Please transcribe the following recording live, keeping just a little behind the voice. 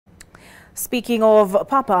Speaking of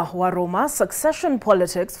Papa Waroma, succession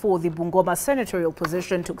politics for the Bungoma senatorial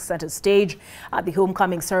position took center stage at the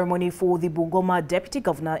homecoming ceremony for the Bungoma deputy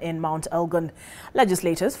governor in Mount Elgon.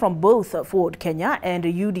 Legislators from both Ford Kenya and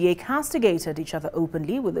UDA castigated each other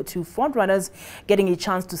openly, with the two frontrunners getting a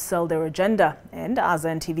chance to sell their agenda. And as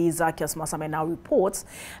NTV's Zacchaeus Masame now reports,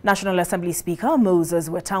 National Assembly Speaker Moses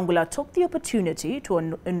Wetangula took the opportunity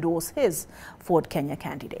to endorse his Ford Kenya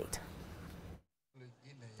candidate.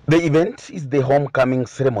 The event is the homecoming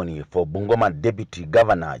ceremony for Bungoma Deputy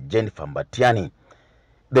Governor Jennifer Mbatiani.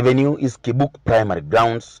 The venue is Kibuk Primary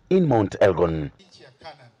Grounds in Mount Elgon.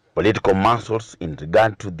 Political muscles in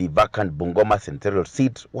regard to the vacant Bungoma senatorial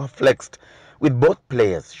seat were flexed, with both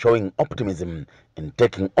players showing optimism in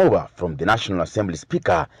taking over from the National Assembly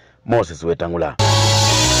Speaker Moses Wetangula.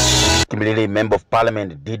 Kimilili Member of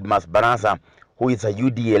Parliament Didmas Baraza, who is a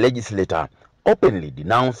UDA legislator, openly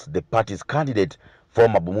denounced the party's candidate,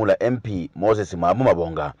 former Bumula MP Moses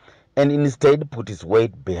Wetangula, and instead put his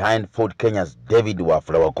weight behind Ford Kenya's David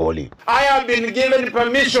Wafula. I have been given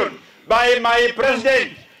permission by my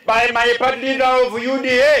president, by my party leader of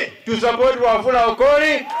UDA, to support Wafula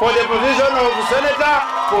for the position of senator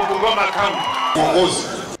for Bungoma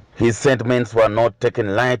County. His sentiments were not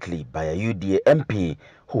taken lightly by a UDA MP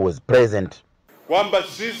who was present. Kwamba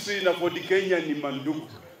sisi na Ford Kenya ni mandugu.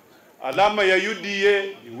 Alama ya UDA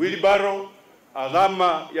ni wheelbarrow,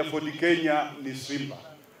 alama ya Ford Kenya ni simba.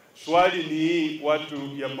 Swali ni hii, watu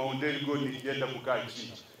ya Mount Elgon, nikienda kukaa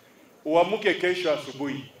chini, uamuke kesho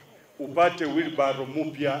asubuhi upate wheelbarrow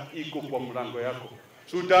mpya iko kwa mlango yako,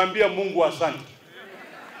 si utaambia Mungu asante?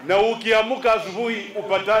 Na ukiamuka asubuhi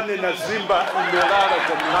upatane na simba imelala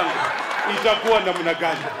kwa mlango, itakuwa namna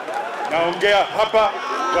gani? Naongea hapa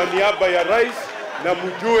kwa niaba ya rais, na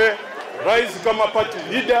mjue rais kama party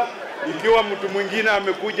leader, ikiwa mtu mwingine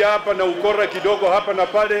amekuja hapa na ukora kidogo hapa na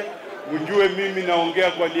pale, mjue mimi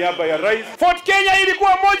naongea kwa niaba ya rais. Ford Kenya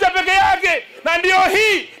ilikuwa moja peke yake, na ndio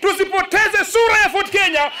hii, tusipoteze sura ya Ford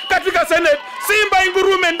Kenya katika Senate. Simba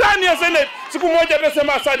ingurume ndani ya Senate, siku moja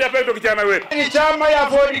tutasema asante hapa kijana wetu. Ni chama ya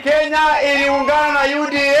Ford Kenya iliungana na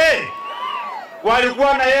UDA,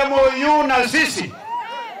 walikuwa na MOU na sisi.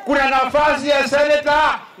 Kuna nafasi ya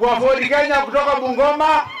senator wa Ford Kenya kutoka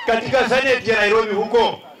Bungoma katika Senate ya Nairobi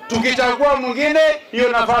huko. Tukichagua mwingine, hiyo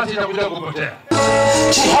nafasi itakuja kupotea.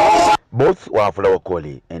 Both Wafula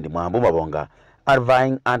and Wetangula are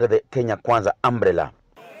vying under the Kenya Kwanza umbrella.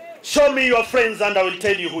 Show me your friends and I will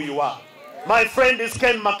tell you who you are. My friend is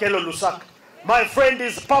Ken Makelo Lusaka. My friend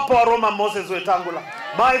is Papa Waroma Moses Wetangula.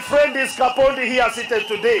 My friend is Kapondi here seated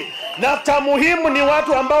today. Na cha muhimu ni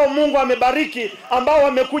watu ambao Mungu amebariki, ambao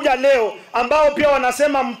wamekuja leo, ambao pia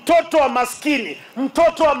wanasema mtoto wa maskini,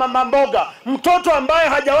 mtoto wa mama mboga, mtoto ambaye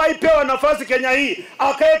hajawahi pewa nafasi Kenya hii,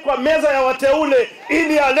 akae kwa meza ya wateule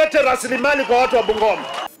ili alete rasilimali kwa watu wa Bungoma.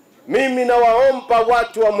 Mimi nawaomba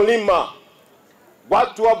watu wa mlima,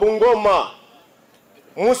 watu wa Bungoma,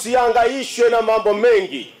 msihangaishwe na mambo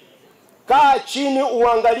mengi. Kaa chini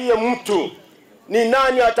uangalie mtu ni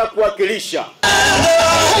nani atakuwakilisha.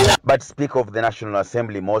 But Speaker of the National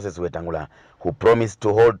Assembly Moses Wetangula, who promised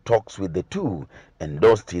to hold talks with the two,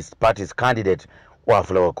 endorsed his party's candidate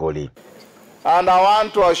Wafula. And I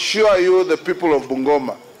want to assure you, the people of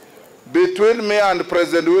Bungoma, between me and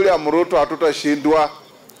President William Ruto hatutashindwa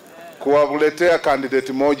kuwakuletea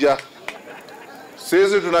candidate moja.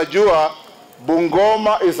 Sisi tunajua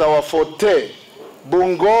Bungoma is our forte.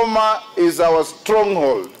 Bungoma is our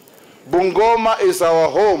stronghold. Bungoma is our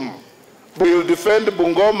home. We will defend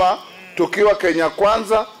Bungoma tukiwa Kenya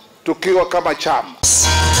Kwanza, tukiwa kama chama.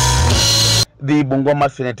 The Bungoma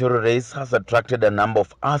senatorial race has attracted a number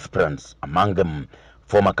of aspirants, among them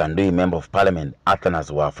former Kandui Member of Parliament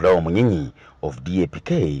Athanas Wafula of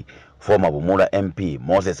DAPK, former Bumula MP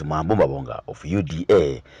Moses Wetangula of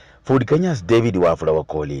UDA, Ford Kenya's David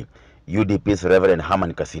Wafula, UDP's Reverend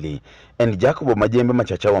Herman Kasili, and Jacob Majembe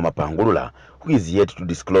Machachawa Mapangulula, who is yet to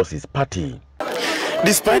disclose his party.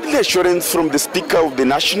 Despite the assurance from the Speaker of the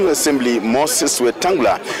National Assembly, Moses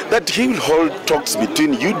Wetangula, that he will hold talks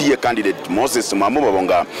between UDA candidate Moses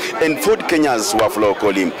Wetangula and Ford Kenya's Wafula,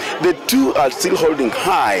 the two are still holding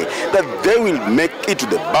high that they will make it to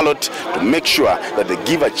the ballot to make sure that they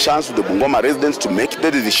give a chance to the Bungoma residents to make the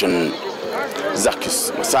decision.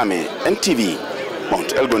 Zacchaeus Masame, NTV,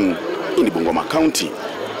 Mount Elgon, in Bungoma County.